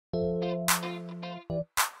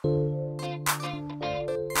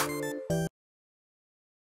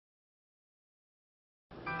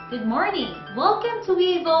Good morning! Welcome to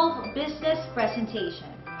We Evolve Business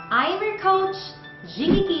Presentation. I am your coach,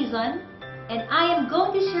 Jimmy Tizon, and I am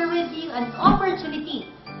going to share with you an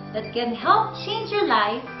opportunity that can help change your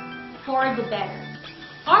life for the better.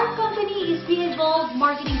 Our company is We Evolve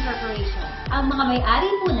Marketing Corporation. Ang mga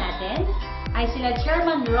may-ari po natin ay sila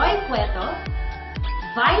Chairman Roy Cueto,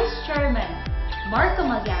 Vice Chairman Marco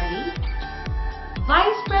Magari,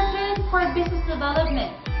 Vice President for Business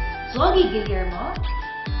Development Zogi Guillermo,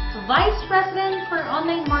 Vice President for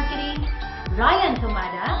Online Marketing Ryan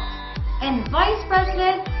Tomada, and Vice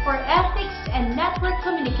President for Ethics and Network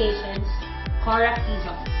Communications Cora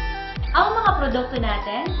Tizon. Ang mga produkto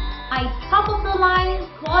natin ay top-of-the-line,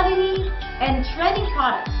 quality, and trending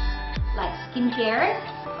products like skincare,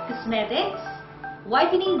 cosmetics,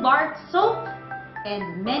 whitening bar soap,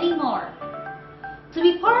 and many more. To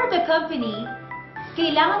be part of the company,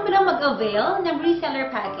 kailangan mo lang mag-avail ng reseller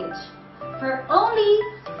package for only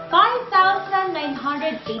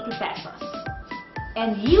 5,980 pesos.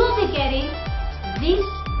 And you will be getting these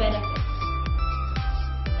benefits.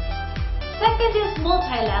 Second is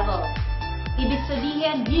multi-level. Ibig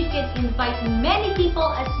sabihin, you can invite many people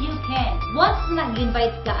as you can. Once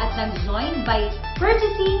nag-invite ka at nag-join by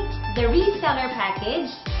purchasing the reseller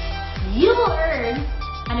package, you will earn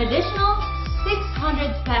an additional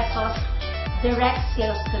 600 pesos direct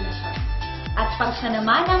sales commission. At pag siya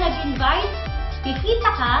naman ang nag-invite,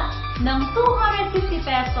 kikita ka ng 250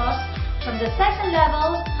 pesos from the second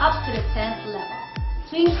level up to the 10th level.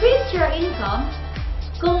 To increase your income,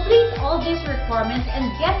 complete all these requirements and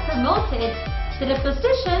get promoted to the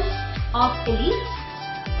positions of Elite,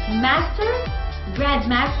 Master,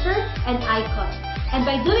 Grandmaster, and Icon. And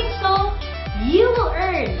by doing so, you will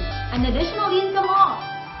earn an additional income of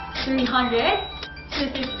 300,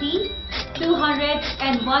 250, 200,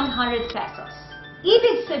 and 100 pesos.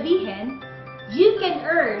 Ibig sabihin, you can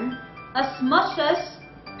earn as much as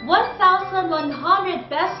 1,100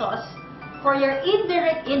 pesos for your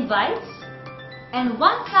indirect invites and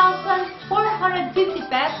 1,450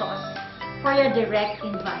 pesos for your direct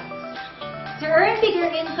invites. To earn bigger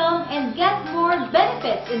income and get more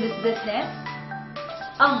benefits in this business,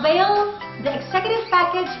 avail the executive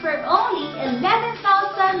package for only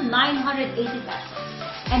 11,980 pesos.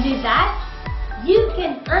 And with that, you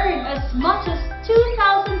can earn as much as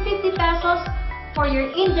 2,050 pesos for your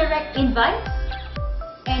indirect invites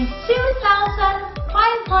and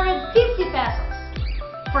 2,550 pesos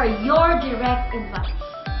for your direct invites.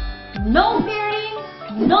 No pairing,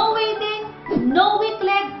 no waiting, no weak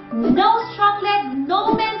leg, no strong leg,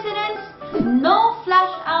 no maintenance, no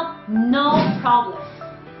flash out, no problem.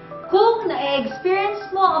 Kung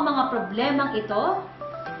na-experience mo ang mga problemang ito,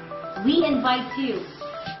 we invite you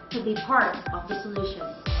to be part of the solution.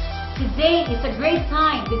 Today is a great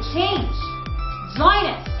time to change. Join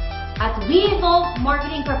us at We Evolve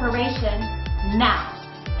Marketing Corporation now.